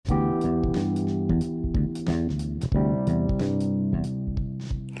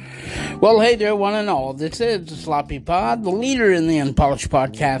Well, hey there, one and all. This is the Sloppy Pod, the leader in the Unpolished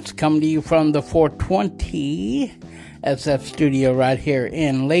Podcasts, coming to you from the 420 SF studio right here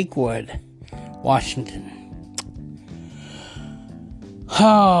in Lakewood, Washington.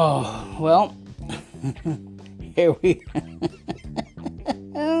 Oh, well, here we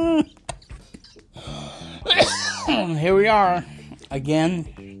here we are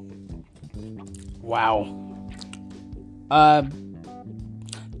again. Wow.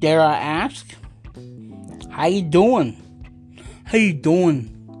 Dare I ask? How you doing? How you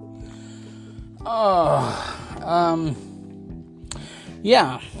doing?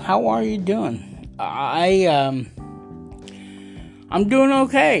 Yeah, how are you doing? I'm doing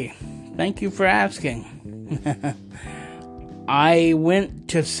okay. Thank you for asking. I went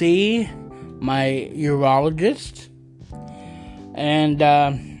to see my urologist and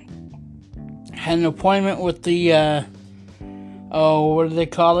had an appointment with the what do they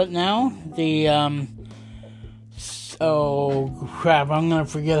call it now? The oh crap! I'm gonna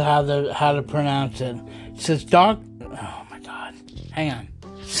forget how to pronounce it. Oh my god! Hang on.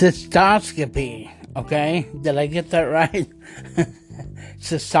 Cystoscopy. Okay, did I get that right?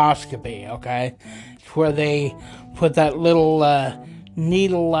 Cystoscopy. Okay, it's where they put that little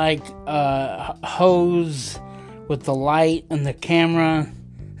needle-like hose with the light and the camera.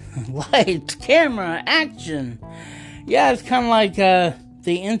 Lights, camera, action. Yeah, it's kind of like the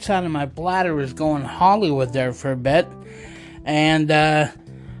inside of my bladder was going Hollywood there for a bit. And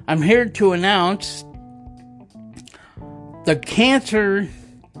I'm here to announce the cancer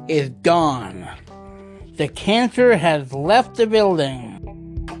is gone. The cancer has left the building.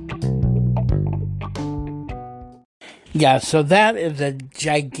 Yeah, so that is a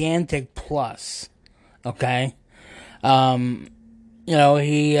gigantic plus. Okay?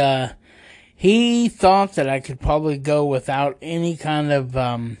 He thought that I could probably go without any kind of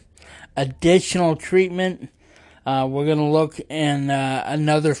additional treatment. We're going to look in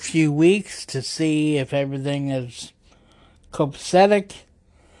another few weeks to see if everything is copacetic.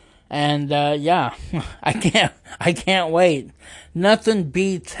 And yeah, I can't wait. Nothing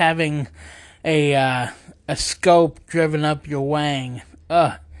beats having a scope driven up your wang.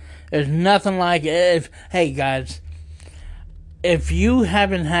 There's nothing like it. Hey guys, if you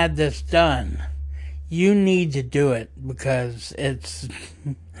haven't had this done, you need to do it because it's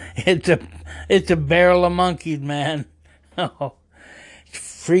a barrel of monkeys, man. Oh,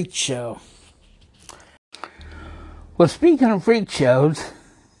 freak show. Well, speaking of freak shows,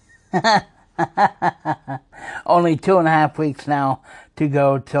 only 2.5 weeks now to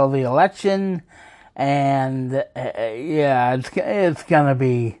go till the election, and yeah, it's gonna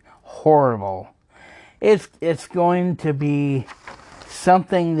be horrible. It's going to be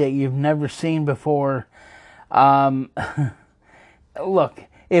something that you've never seen before. Look,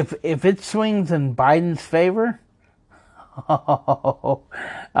 if it swings in Biden's favor, oh,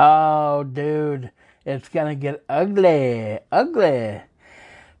 dude, it's gonna get ugly,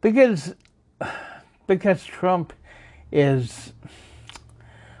 because Trump is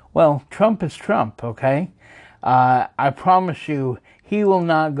Trump, okay? I promise you, he will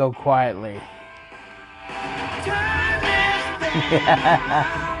not go quietly.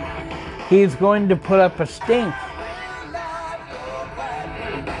 He's going to put up a stink.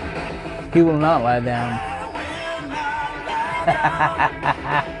 He will not lie down.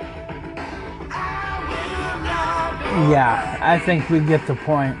 Yeah, I think we get the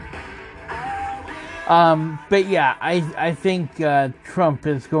point. But yeah, I think Trump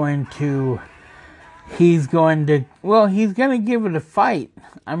is going to. He's going to give it a fight.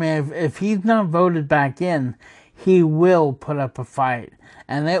 I mean, if he's not voted back in, he will put up a fight.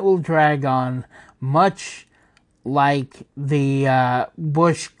 And it will drag on much like the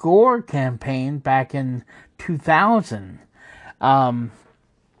Bush-Gore campaign back in 2000.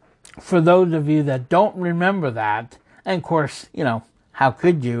 For those of you that don't remember that, and of course, how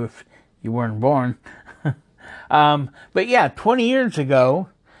could you if you weren't born? But yeah, 20 years ago,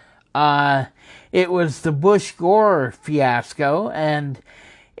 it was the Bush-Gore fiasco, and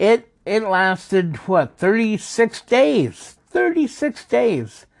it lasted, 36 days? 36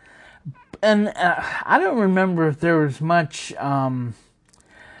 days. And I don't remember if there was much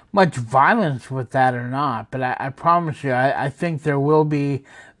violence with that or not, but I promise you, I think there will be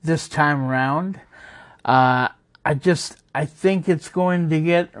this time around. I think it's going to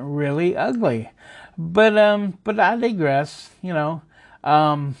get really ugly. But I digress,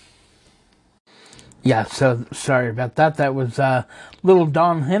 Yeah, so sorry about that. That was little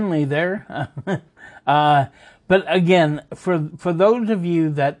Don Henley there. But again, for those of you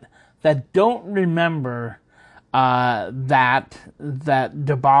that don't remember that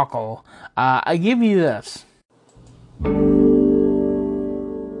debacle. I give you this.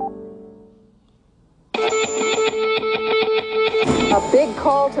 A big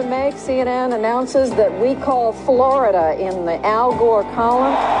call to make. CNN announces that we call Florida in the Al Gore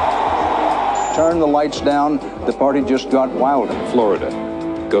column. Turn the lights down. The party just got wilder. Florida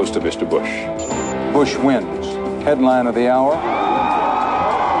goes to Mr. Bush. Bush wins. Headline of the hour.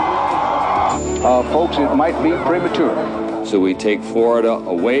 Folks, it might be premature. So we take Florida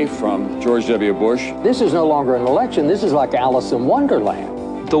away from George W. Bush. This is no longer an election. This is like Alice in Wonderland.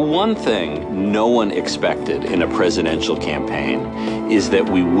 The one thing no one expected in a presidential campaign is that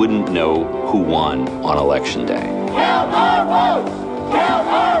we wouldn't know who won on Election Day. Count our votes! Count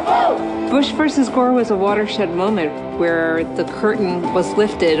our votes! Bush versus Gore was a watershed moment where the curtain was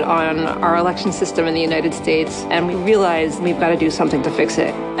lifted on our election system in the United States, and we realized we've got to do something to fix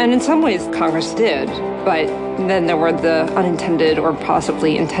it. And in some ways, Congress did, but then there were the unintended or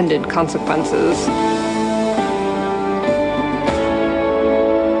possibly intended consequences.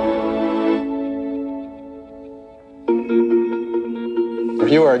 If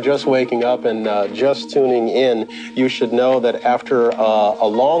you are just waking up and just tuning in, you should know that after a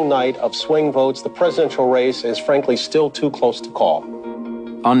long night of swing votes, the presidential race is frankly still too close to call.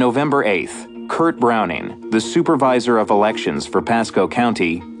 On November 8th, Kurt Browning, the supervisor of elections for Pasco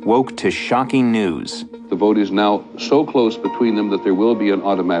County, woke to shocking news. The vote is now so close between them that there will be an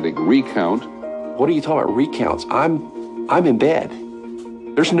automatic recount. What are you talking about, recounts? I'm in bed.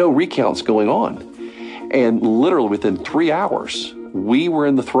 There's no recounts going on. And literally within 3 hours, we were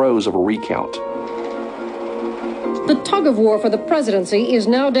in the throes of a recount. The tug-of-war for the presidency is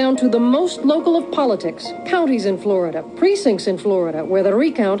now down to the most local of politics. Counties in Florida, precincts in Florida, where the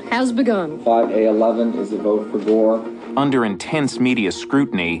recount has begun. 5A11 is a vote for Gore. Under intense media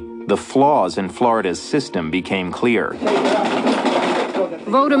scrutiny, the flaws in Florida's system became clear.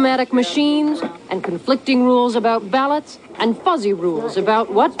 Vote-o-matic machines and conflicting rules about ballots and fuzzy rules about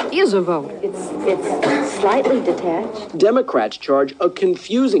what is a vote. It's slightly detached. Democrats charge a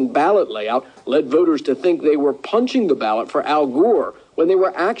confusing ballot layout led voters to think they were punching the ballot for Al Gore when they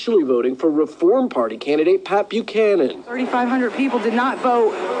were actually voting for Reform Party candidate Pat Buchanan. 3,500 people did not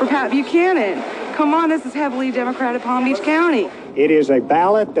vote for Pat Buchanan. Come on, this is heavily Democratic Palm Beach County. It is a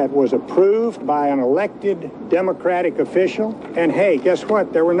ballot that was approved by an elected Democratic official. And hey, guess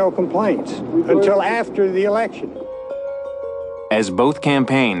what? There were no complaints until after the election. As both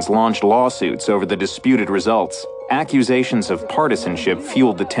campaigns launched lawsuits over the disputed results, accusations of partisanship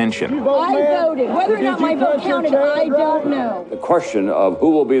fueled the tension. I voted. Whether or not my vote counted, I don't know. The question of who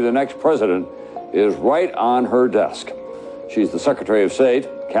will be the next president is right on her desk. She's the Secretary of State,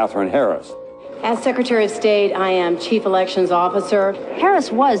 Katherine Harris. As Secretary of State, I am Chief Elections Officer.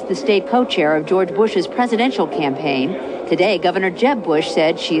 Harris was the state co-chair of George Bush's presidential campaign. Today, Governor Jeb Bush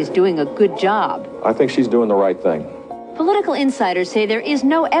said she is doing a good job. I think she's doing the right thing. Political insiders say there is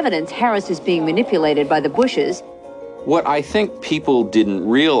no evidence Harris is being manipulated by the Bushes. What I think people didn't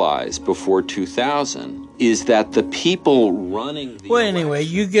realize before 2000 is that the people running the well, anyway,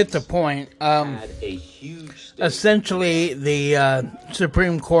 you get the point. Had a huge essentially, the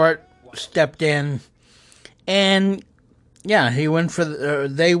Supreme Court stepped in, and yeah, they went for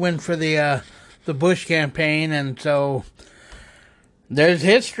the Bush campaign, and so there's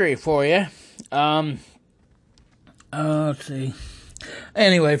history for you. Let's see.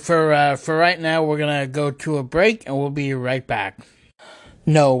 Anyway, for right now, we're gonna go to a break, and we'll be right back.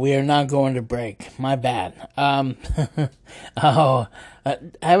 No, we are not going to break. My bad. Have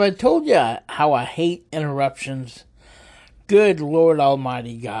I told you how I hate interruptions? Good Lord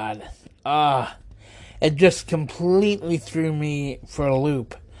Almighty God. It just completely threw me for a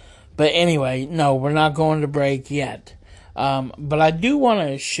loop. But anyway, no, we're not going to break yet. But I do want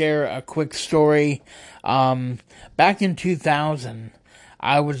to share a quick story. Back in 2000,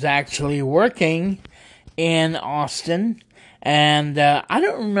 I was actually working in Austin, and I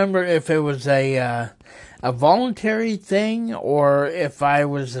don't remember if it was a voluntary thing or if I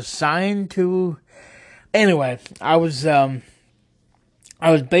was assigned to. Anyway, I was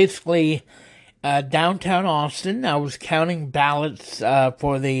basically downtown Austin. I was counting ballots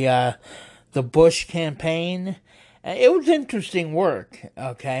for the Bush campaign. It was interesting work.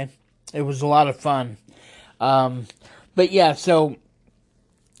 Okay, it was a lot of fun. But yeah, so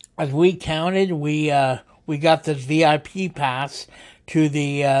as we counted, we got this VIP pass to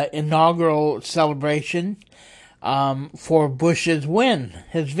the inaugural celebration for Bush's win,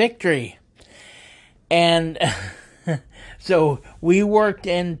 his victory. And so we worked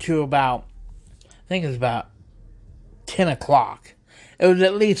into about, I think it was about 10 o'clock. It was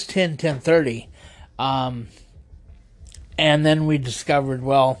at least 10:30. And then we discovered,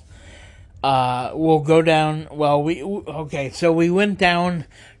 we'll go down, so we went down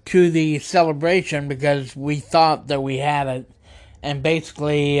to the celebration because we thought that we had it. And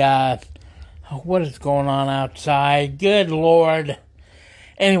basically, what is going on outside? Good Lord.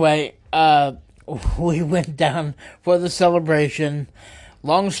 Anyway, we went down for the celebration.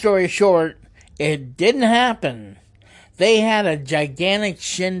 Long story short, it didn't happen. They had a gigantic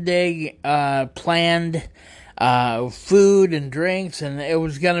shindig planned, food and drinks, and it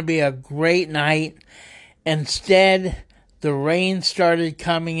was going to be a great night. Instead, the rain started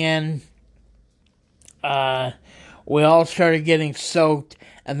coming in. We all started getting soaked,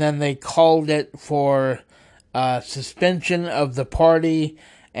 and then they called it for suspension of the party.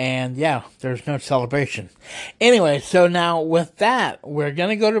 And yeah, there's no celebration. Anyway, so now with that, we're going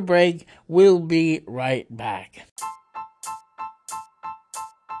to go to break. We'll be right back.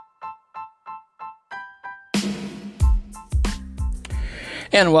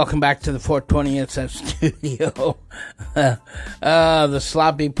 And welcome back to the 420 SF studio. The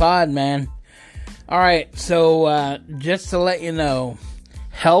sloppy pod, man. All right, so just to let you know,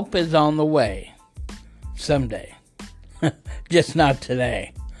 help is on the way. Someday. Just not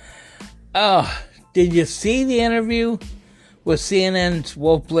today. Oh, did you see the interview with CNN's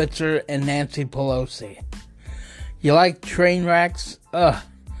Wolf Blitzer and Nancy Pelosi? You like train wrecks? Ugh.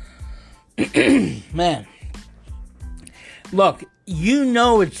 Man. Look, you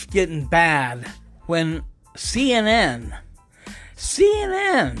know it's getting bad when CNN,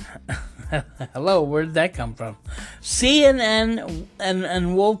 hello, where did that come from? CNN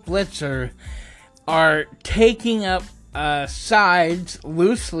and Wolf Blitzer are taking up sides,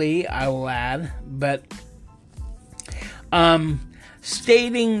 loosely, I will add, but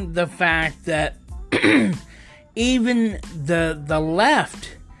stating the fact that even the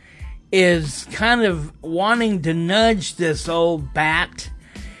left is kind of wanting to nudge this old bat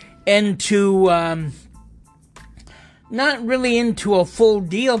into, not really into a full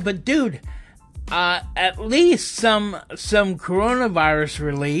deal, but dude, at least some coronavirus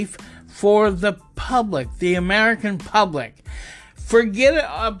relief for the public, the American public. Forget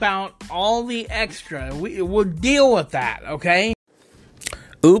about all the extra. We'll deal with that, okay?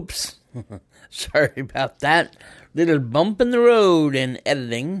 Oops. Sorry about that. Little bump in the road in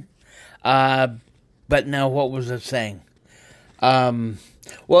editing. But now what was I saying?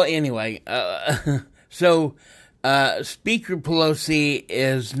 Well, anyway, so Speaker Pelosi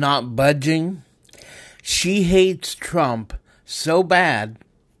is not budging. She hates Trump so bad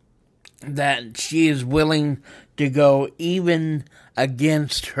that she is willing to go even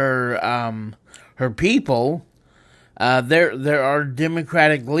against her her people. There are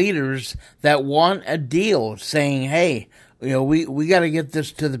Democratic leaders that want a deal, saying, "Hey, you know, we got to get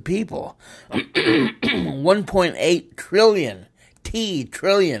this to the people." 1.8 trillion,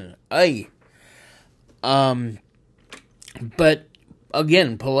 trillion, But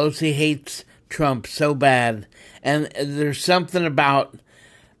again, Pelosi hates Trump so bad, and there's something about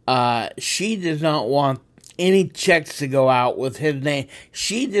she does not want any checks to go out with his name.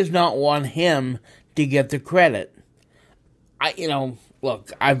 She does not want him to get the credit.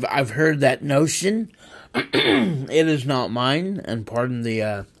 Look, I've heard that notion. It is not mine, and pardon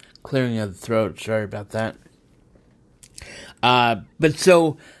the clearing of the throat. Sorry about that. But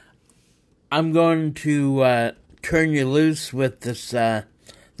so I'm going to turn you loose with this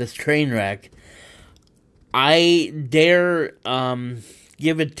train wreck. I dare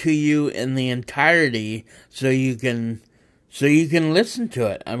give it to you in the entirety so you can listen to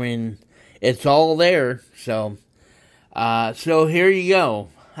it. I mean, it's all there. So here you go.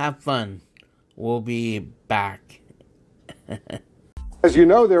 Have fun. We'll be back. As you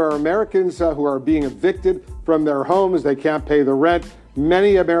know, there are Americans who are being evicted from their homes. They can't pay the rent.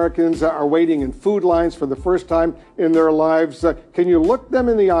 Many Americans are waiting in food lines for the first time in their lives. Can you look them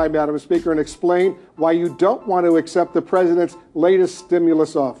in the eye, Madam Speaker, and explain why you don't want to accept the president's latest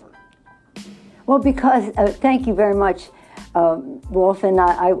stimulus offer? Well, because, thank you very much, Wolf, and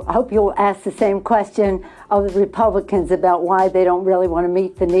I hope you'll ask the same question of the Republicans about why they don't really want to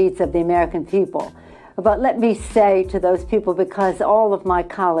meet the needs of the American people. But let me say to those people, because all of my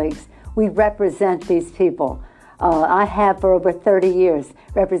colleagues, we represent these people. I have for over 30 years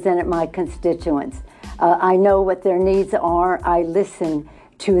represented my constituents. I know what their needs are. I listen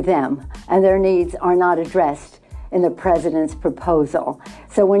to them, and their needs are not addressed in the president's proposal.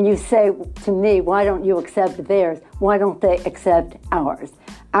 So when you say to me, why don't you accept theirs? Why don't they accept ours?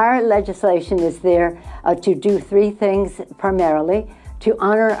 Our legislation is there to do three things primarily: to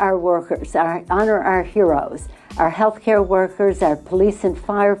honor our workers, honor our heroes, our healthcare workers, our police and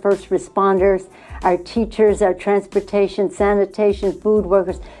fire first responders, our teachers, our transportation, sanitation, food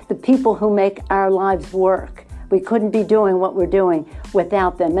workers, the people who make our lives work. We couldn't be doing what we're doing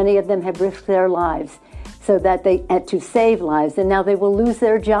without them. Many of them have risked their lives so that to save lives, and now they will lose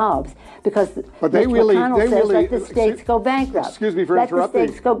their jobs because McConnell says let the states go bankrupt. Excuse me for interrupting, let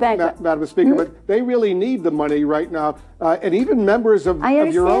the states go bankrupt. Madam Speaker, but they really need the money right now, and even members of I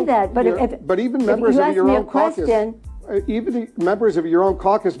understand your own, that, but even members of your own caucus. Even members of your own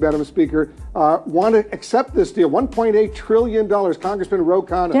caucus, Madam Speaker, want to accept this deal. $1.8 trillion. Congressman Ro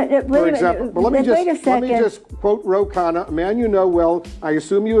Khanna, for example. But let me just quote Ro Khanna, a man you know well. I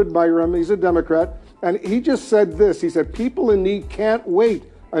assume you admire him. He's a Democrat. And he just said this. He said, people in need can't wait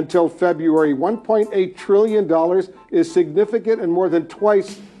until February. $1.8 trillion is significant and more than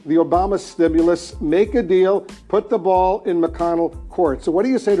twice the Obama stimulus. Make a deal. Put the ball in McConnell court. So what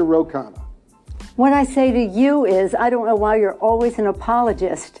do you say to Ro Khanna? What I say to you is, I don't know why you're always an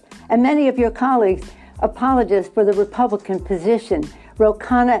apologist, and many of your colleagues apologists for the Republican position. Ro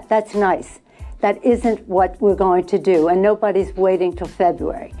Khanna, that's nice. That isn't what we're going to do, and nobody's waiting till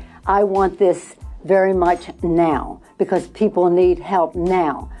February. I want this very much now, because people need help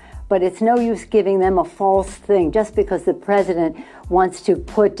now. But it's no use giving them a false thing just because the president wants to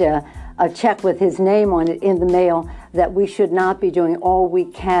put a check with his name on it in the mail, that we should not be doing all we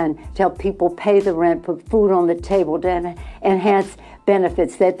can to help people pay the rent, put food on the table, to enhance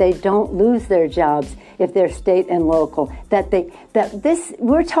benefits, that they don't lose their jobs if they're state and local,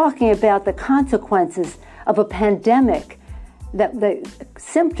 we're talking about the consequences of a pandemic, the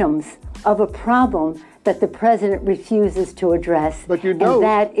symptoms of a problem that the president refuses to address. But you know, and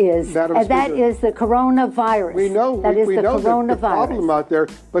that is the coronavirus. We know the problem out there,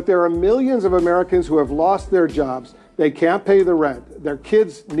 but there are millions of Americans who have lost their jobs. They can't pay the rent. Their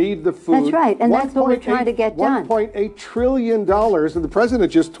kids need the food. That's right, and that's what we're trying to get done. $1.8 trillion, and the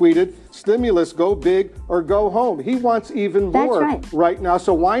president just tweeted, stimulus, go big or go home. He wants even more right now,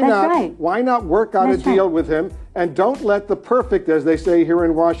 so why not work out a deal with him, and don't let the perfect, as they say here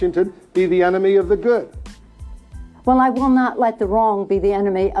in Washington, be the enemy of the good. Well, I will not let the wrong be the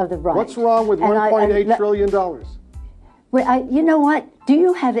enemy of the right. What's wrong with $1.8 trillion? You know what? Do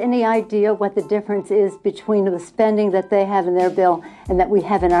you have any idea what the difference is between the spending that they have in their bill and that we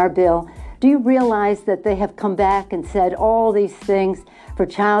have in our bill? Do you realize that they have come back and said all these things for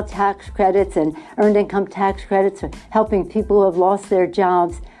child tax credits and earned income tax credits, for helping people who have lost their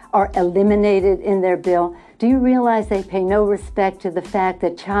jobs, are eliminated in their bill? Do you realize they pay no respect to the fact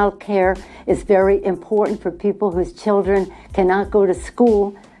that child care is very important for people whose children cannot go to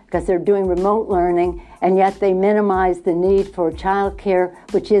school because they're doing remote learning, and yet they minimize the need for child care,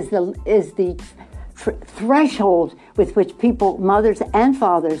 which is the threshold with which people, mothers and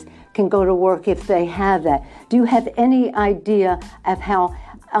fathers, can go to work if they have that? Do you have any idea of how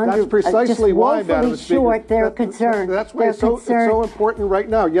that's precisely why, Madam Speaker, they're concerned? That's why it's so important right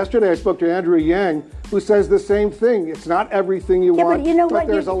now. Yesterday I spoke to Andrew Yang, who says the same thing. It's not everything you want, but you know what?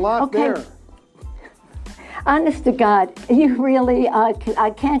 There's a lot there. Honest to God, you really,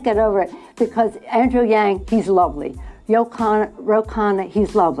 I can't get over it, because Andrew Yang, he's lovely. Ro Khanna,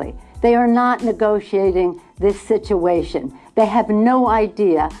 he's lovely. They are not negotiating this situation. They have no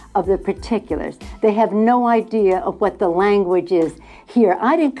idea of the particulars. They have no idea of what the language is here.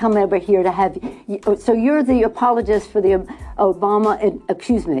 I didn't come over here to have, so you're the apologist for the Obama,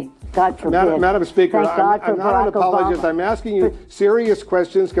 excuse me, God forbid. Madam Speaker, I'm not an apologist. Obama. I'm asking you serious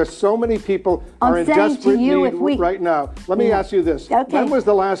questions because so many people are in desperate need right now. Let me ask you this. Okay. When was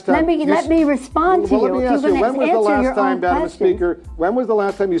the last time? Let me respond to you. Let me ask you, when was the last time, Madam Speaker, when was the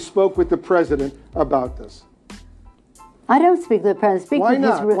last time you spoke with the president about this? I don't speak to the president. Speak with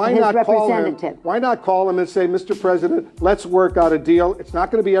his representative. Why not call him and say, Mr. President, let's work out a deal. It's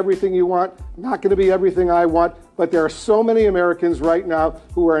not going to be everything you want, not going to be everything I want, but there are so many Americans right now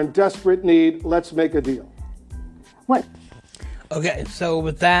who are in desperate need. Let's make a deal. What? Okay, so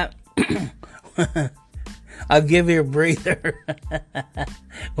with that, I'll give you a breather.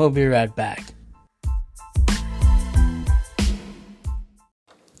 We'll be right back.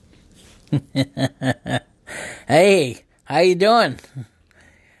 Hey, how you doing?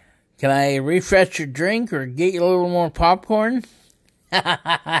 Can I refresh your drink or get you a little more popcorn?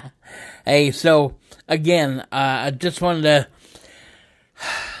 Hey, so again, I just wanted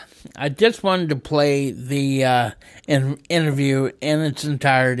to play the interview in its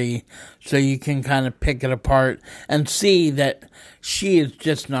entirety so you can kind of pick it apart and see that she is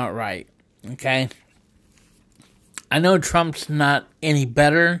just not right. Okay? I know Trump's not any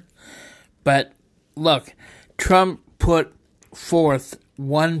better, but look, Trump put forth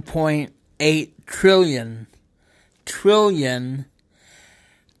 1.8 trillion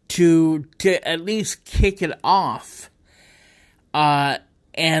to at least kick it off.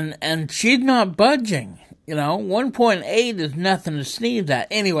 And she's not budging. 1.8 is nothing to sneeze at.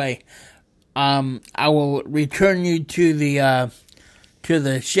 Anyway, I will return you to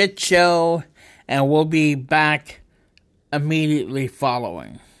the shit show, and we'll be back immediately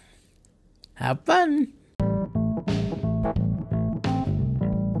following. Have fun.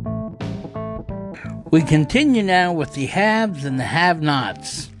 We continue now with the haves and the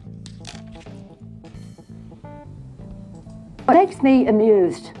have-nots. What makes me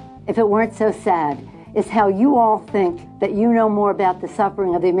amused, if it weren't so sad, is how you all think that you know more about the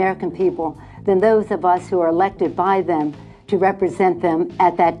suffering of the American people than those of us who are elected by them to represent them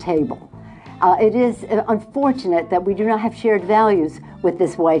at that table. It is unfortunate that we do not have shared values with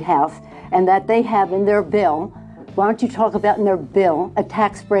this White House, and that they have in their bill, why don't you talk about in their bill, a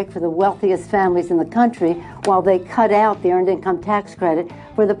tax break for the wealthiest families in the country, while they cut out the earned income tax credit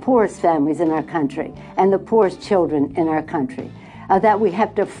for the poorest families in our country and the poorest children in our country. That we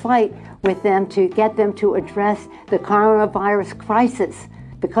have to fight with them to get them to address the coronavirus crisis,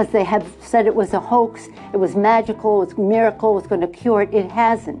 because they have said it was a hoax, it was magical, it was a miracle, it was going to cure it. It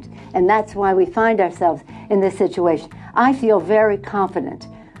hasn't. And that's why we find ourselves in this situation. I feel very confident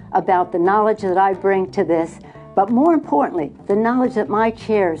about the knowledge that I bring to this, but more importantly, the knowledge that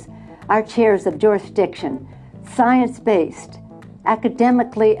our chairs of jurisdiction, science-based,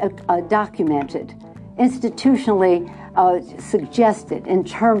 academically documented, institutionally suggested in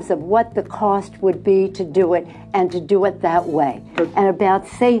terms of what the cost would be to do it and to do it that way. And about,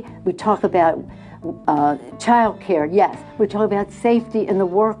 we talk about child care, yes. We talk about safety in the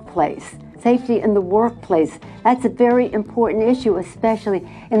workplace. Safety in the workplace, that's a very important issue, especially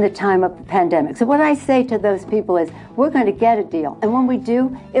in the time of the pandemic. So what I say to those people is, we're going to get a deal. And when we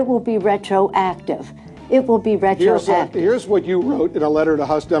do, it will be retroactive. It will be retroactive. Here's what you wrote in a letter to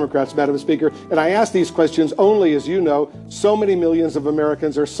House Democrats, Madam Speaker, and I ask these questions only, as you know, so many millions of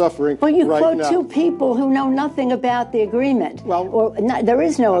Americans are suffering right now. Well, you quote two people who know nothing about the agreement. There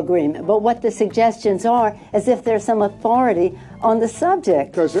is no agreement, but what the suggestions are, as if there's some authority on the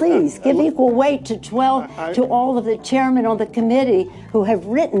subject. Please, give equal weight to to all of the chairmen on the committee who have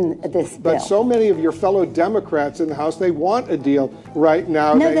written this bill. But so many of your fellow Democrats in the House, they want a deal right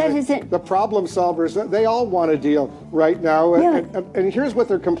now. No, that isn't. The problem solvers, they all want a deal right now. Yeah. And here's what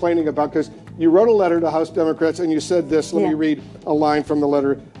they're complaining about, because you wrote a letter to House Democrats and you said this. Let me read a line from the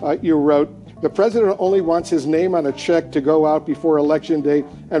letter you wrote. The president only wants his name on a check to go out before Election Day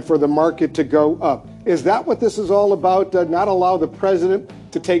and for the market to go up. Is that what this is all about? Not allow the president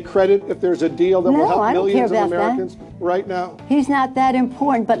to take credit if there's a deal that will help millions of Americans right now? He's not that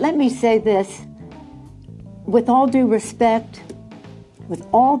important. But let me say this. With all due respect,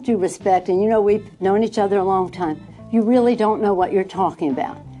 and you know we've known each other a long time, you really don't know what you're talking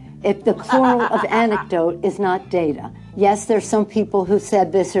about. If the plural of anecdote is not data. Yes, there's some people who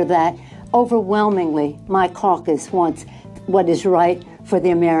said this or that. Overwhelmingly, my caucus wants what is right for the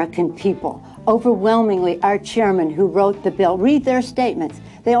American people. Overwhelmingly, our chairman who wrote the bill, read their statements.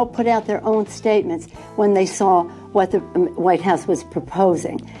 They all put out their own statements when they saw what the White House was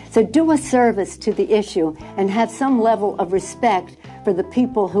proposing. So do a service to the issue and have some level of respect for the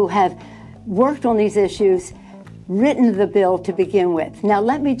people who have worked on these issues, written the bill to begin with. Now,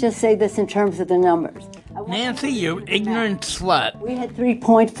 let me just say this in terms of the numbers. Nancy, you ignorant slut. We had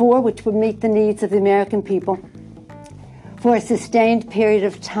 3.4, which would meet the needs of the American people for a sustained period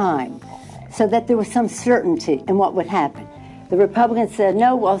of time, so that there was some certainty in what would happen. The Republicans said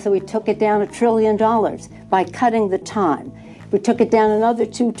no, well, so we took it down $1 trillion by cutting the time. We took it down another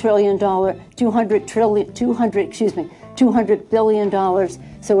 $200 billion,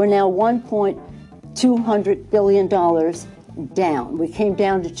 so we're now $1.200 billion down. We came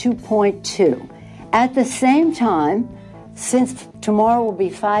down to 2.2. At the same time, since tomorrow will be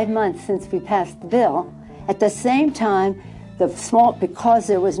 5 months since we passed the bill, at the same time, because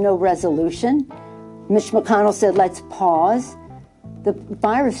there was no resolution, Mitch McConnell said, let's pause. The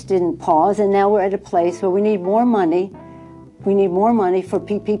virus didn't pause, and now we're at a place where we need more money. We need more money for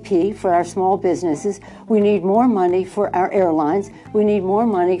PPP, for our small businesses. We need more money for our airlines. We need more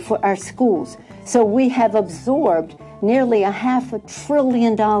money for our schools. So we have absorbed nearly $500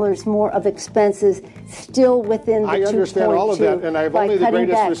 billion more of expenses still within the 2.2. I understand all of that, and I have only the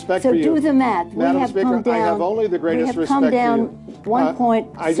greatest respect for you. So do the math. Madam Speaker, I have only the greatest respect for you. We have come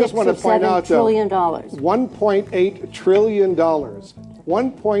down $1.6 trillion. $1.8 trillion.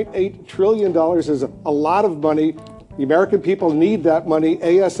 $1.8 trillion is a lot of money The American people need that money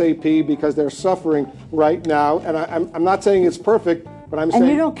ASAP because they're suffering right now. And I'm not saying it's perfect, but I'm saying...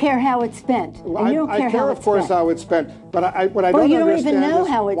 And you don't care how it's spent. I care, of course, how it's spent. But what I don't you don't understand even know is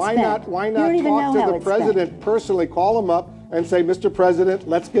how it's why spent. not talk to the president personally, call him up and say, Mr. President,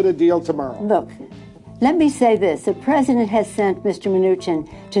 let's get a deal tomorrow. Look, let me say this. The president has sent Mr. Mnuchin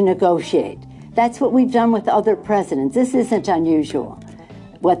to negotiate. That's what we've done with other presidents. This isn't unusual.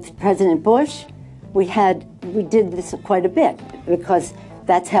 With President Bush, we did this quite a bit because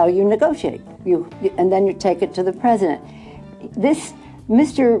that's how you negotiate. And then you take it to the president. This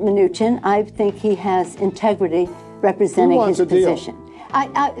Mr. Mnuchin, I think he has integrity representing his position.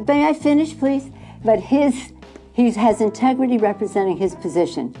 May I finish, please? But he has integrity representing his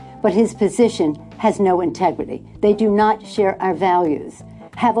position, but his position has no integrity. They do not share our values.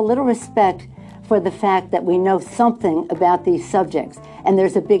 Have a little respect for the fact that we know something about these subjects. And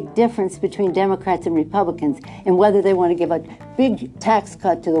there's a big difference between Democrats and Republicans in whether they want to give a big tax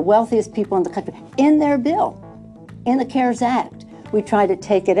cut to the wealthiest people in the country in their bill, in the CARES Act. We tried to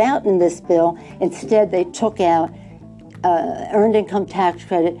take it out in this bill. Instead, they took out earned income tax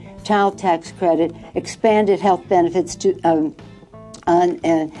credit, child tax credit, expanded health benefits to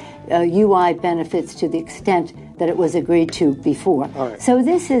UI benefits to the extent that it was agreed to before. Right. So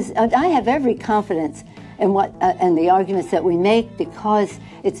this is, I have every confidence in what and the arguments that we make because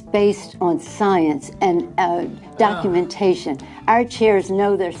it's based on science and documentation. Our chairs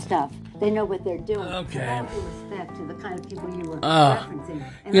know their stuff. They know what they're doing. Okay. With all due respect to the kind of people you were referencing.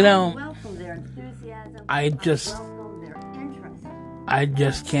 And you know, welcome their enthusiasm. I just welcome their interest. I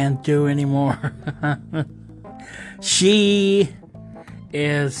just can't do anymore. She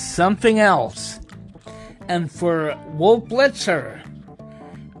is something else. And for Wolf Blitzer,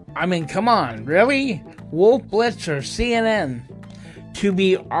 I mean, come on, really? Wolf Blitzer, CNN, to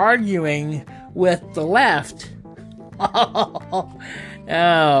be arguing with the left? Oh,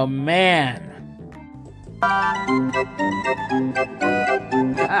 man.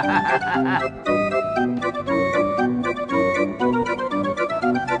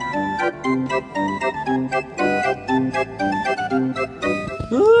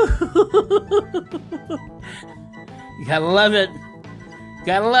 You gotta love it.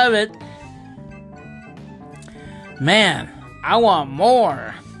 Gotta love it. Man, I want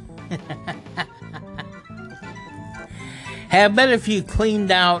more. Hey, I bet if you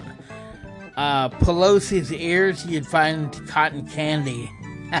cleaned out Pelosi's ears, you'd find cotton candy.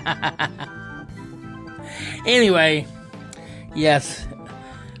 Anyway, yes,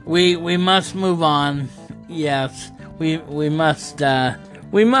 we must move on. Yes, we must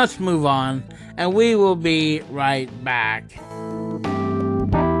move on, and we will be right back.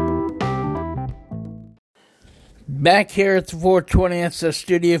 Back here at the 420th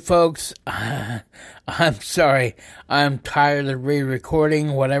studio, folks. I'm sorry. I'm tired of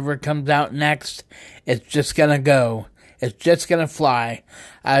re-recording. Whatever comes out next, it's just gonna go. It's just gonna fly.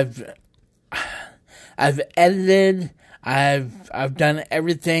 I've edited. I've done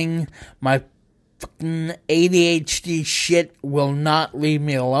everything. My fucking ADHD shit will not leave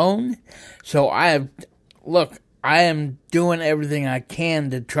me alone. So I am doing everything I can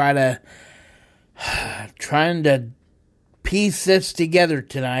to trying to piece this together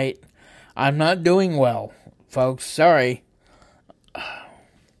tonight. I'm not doing well, folks. Sorry.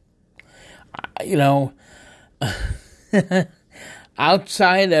 You know,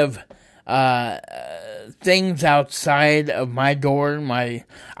 outside of things outside of my door,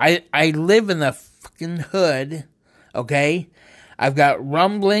 I live in the fucking hood, okay? I've got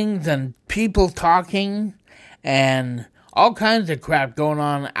rumblings and people talking and all kinds of crap going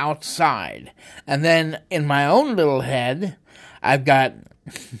on outside. And then in my own little head, I've got,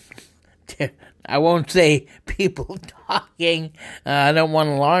 I won't say people talking, I don't want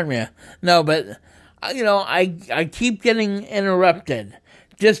to alarm you. No, but, you know, I keep getting interrupted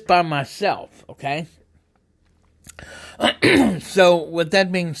just by myself, okay? So, with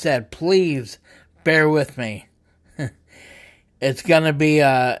that being said, please bear with me. It's gonna be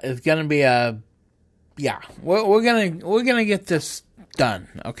a, yeah, we're gonna get this done,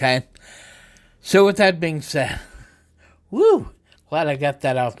 okay? So with that being said, woo, glad I got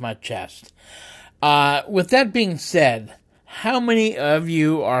that off my chest. With that being said, how many of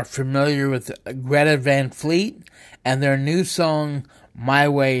you are familiar with Greta Van Fleet and their new song, My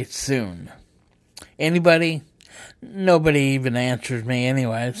Way Soon? Anybody? Nobody even answers me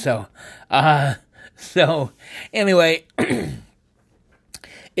anyway, so anyway,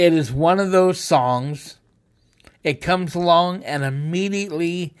 it is one of those songs. It comes along and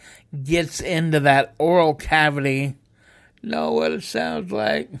immediately gets into that oral cavity. Know what it sounds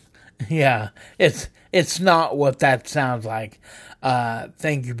like? Yeah, it's not what that sounds like.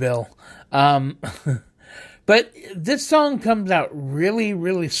 Thank you, Bill. But this song comes out really,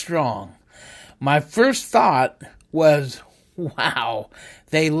 really strong. My first thought was, wow,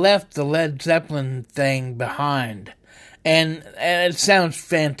 they left the Led Zeppelin thing behind. And it sounds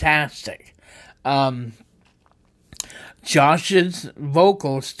fantastic. Josh's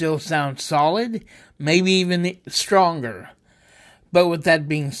vocals still sound solid, maybe even stronger. But with that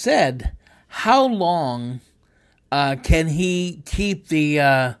being said, how long can he keep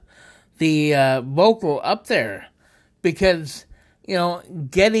the vocal up there? Because,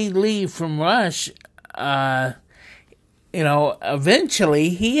 Geddy Lee from Rush, eventually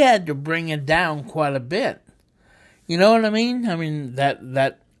he had to bring it down quite a bit. You know what I mean? I mean,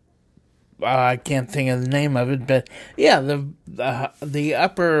 that I can't think of the name of it, but yeah, the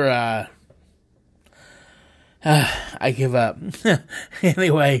upper, I give up.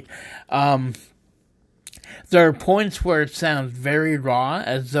 Anyway, there are points where it sounds very raw,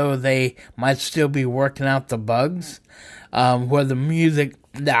 as though they might still be working out the bugs, where the music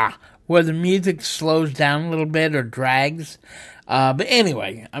slows down a little bit or drags. But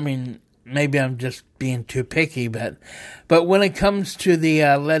anyway, I mean, maybe I'm just being too picky, but when it comes to the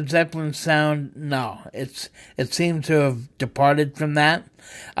Led Zeppelin sound, no, it seems to have departed from that,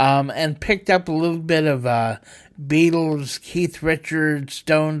 and picked up a little bit of Beatles, Keith Richards,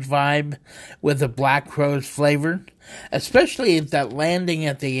 Stones vibe with a Black Crowes flavor, especially at that landing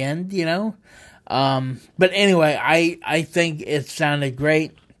at the end, But anyway, I think it sounded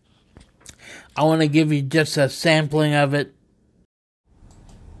great. I want to give you just a sampling of it.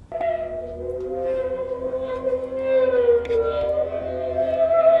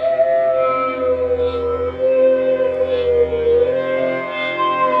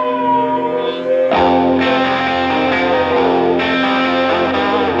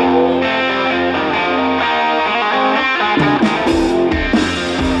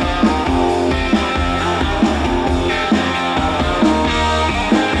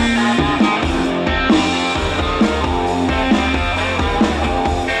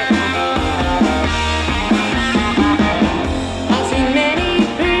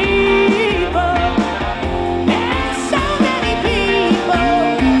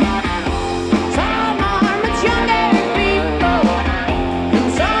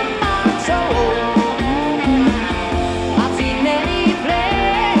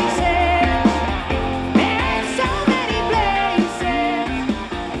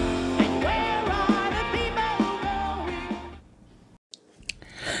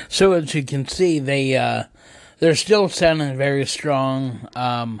 So as you can see, they're still sounding very strong.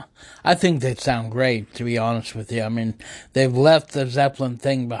 I think they sound great, to be honest with you. I mean, they've left the Zeppelin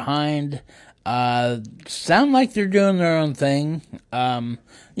thing behind. Sound like they're doing their own thing. A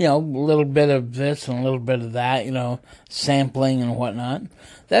little bit of this and a little bit of that, sampling and whatnot.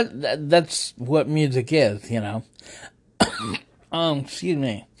 That's what music is, excuse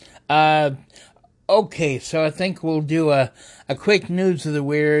me. Okay, so I think we'll do a quick news of the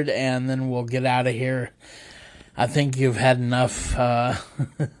weird, and then we'll get out of here. I think you've had enough.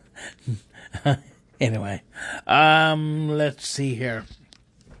 Anyway, let's see here.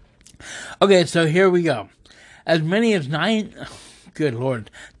 Okay, so here we go. As many as 9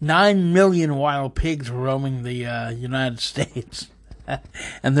 million wild pigs roaming the United States.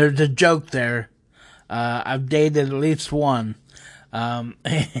 And there's a joke there. I've dated at least one. Anyway,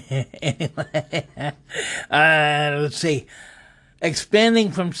 let's see.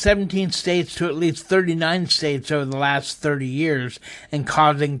 Expanding from 17 states to at least 39 states over the last 30 years and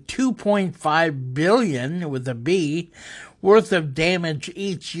causing $2.5 billion, with a B, worth of damage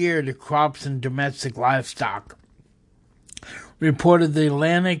each year to crops and domestic livestock, reported The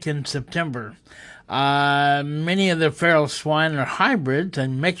Atlantic in September. Many of the feral swine are hybrids, a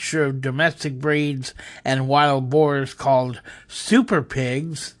mixture of domestic breeds and wild boars called super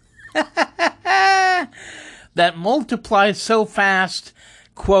pigs that multiply so fast,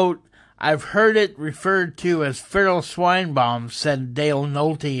 quote, I've heard it referred to as feral swine bombs, said Dale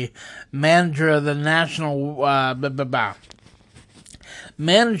Nolte, manager of the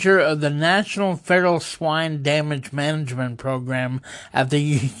National Feral Swine Damage Management Program at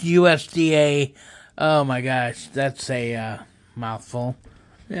the USDA. Oh my gosh, that's a mouthful.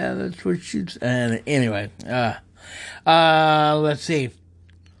 Yeah, that's what she's. Anyway, let's see.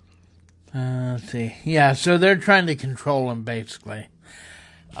 Yeah, so they're trying to control them, basically.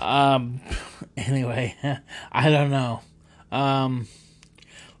 Anyway, I don't know.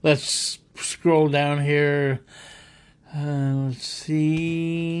 Let's scroll down here. Let's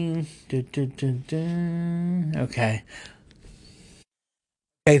see. Okay.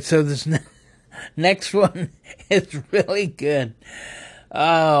 Okay, so this next one is really good.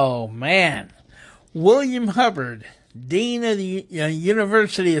 Oh, man. William Hubbard, Dean of the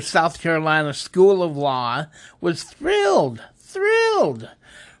University of South Carolina School of Law, was thrilled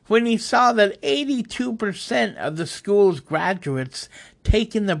when he saw that 82% of the school's graduates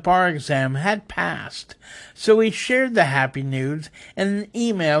taking the bar exam had passed. So he shared the happy news in an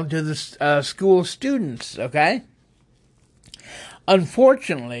email to the school students, okay?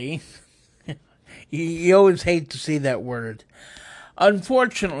 Unfortunately, you always hate to see that word.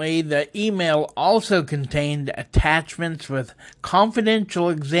 Unfortunately, the email also contained attachments with confidential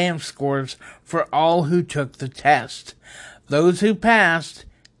exam scores for all who took the test, those who passed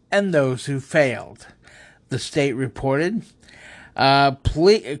and those who failed. The state reported,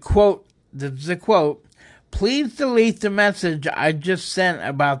 quote, this is a quote, "Please delete the message I just sent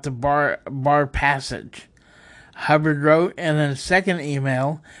about the bar passage." Hubbard wrote in a second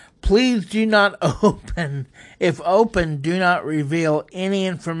email, "Please do not open. If open, do not reveal any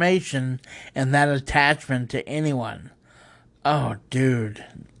information in that attachment to anyone." Oh, dude.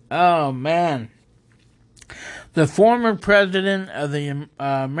 Oh, man. The former president of the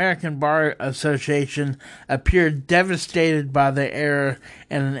American Bar Association appeared devastated by the error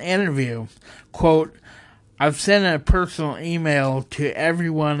in an interview. Quote, "I've sent a personal email to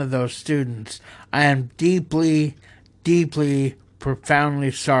every one of those students. I am deeply, deeply, profoundly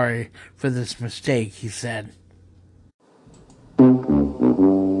sorry for this mistake," he said.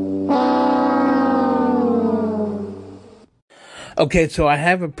 Okay, so I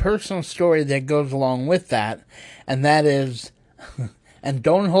have a personal story that goes along with that, and that is, and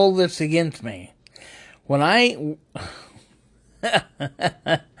don't hold this against me, when I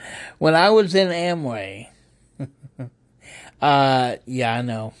was in Amway, yeah,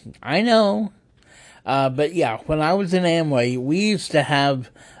 I know, but yeah, when I was in Amway, we used to have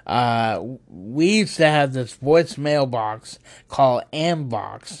this voicemail box called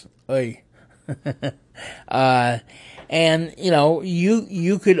Ambox. And,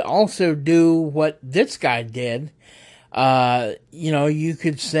 you could also do what this guy did. You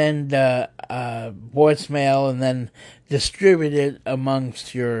could send voicemail and then distribute it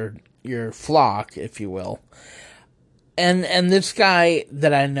amongst your flock, if you will. And this guy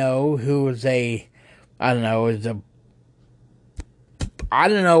that I know, who was I don't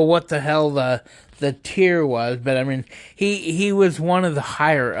know what the hell the tier was, but I mean, he was one of the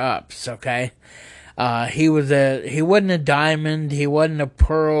higher ups, okay? He wasn't a diamond, he wasn't a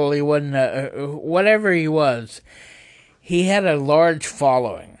pearl, he wasn't whatever he was. He had a large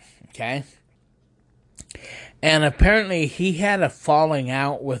following, okay? And apparently he had a falling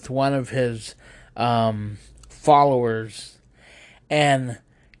out with one of his, followers and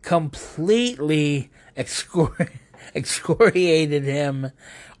completely excoriated him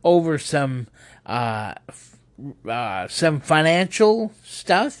over some financial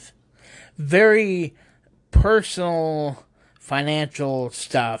stuff. Very personal financial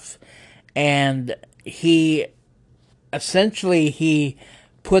stuff, and he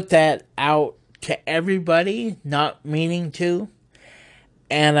put that out to everybody, not meaning to,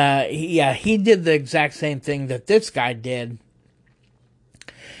 and he did the exact same thing that this guy did.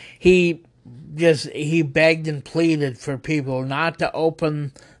 He begged and pleaded for people not to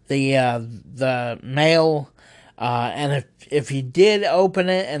open the mail. And if you did open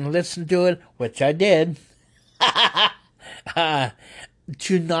it and listen to it, which I did, to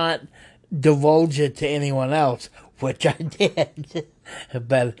not divulge it to anyone else, which I did.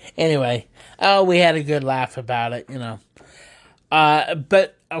 But anyway, we had a good laugh about it,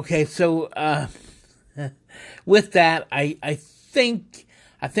 But, okay, so with that, I think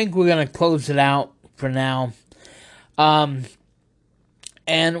we're going to close it out for now. And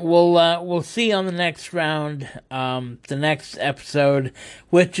we'll see on the next round, the next episode,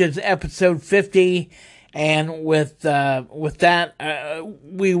 which is episode 50. And with that,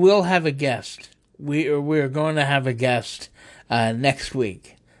 we will have a guest. We're going to have a guest next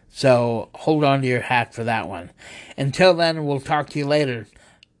week. So hold on to your hat for that one. Until then, we'll talk to you later.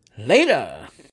 Later!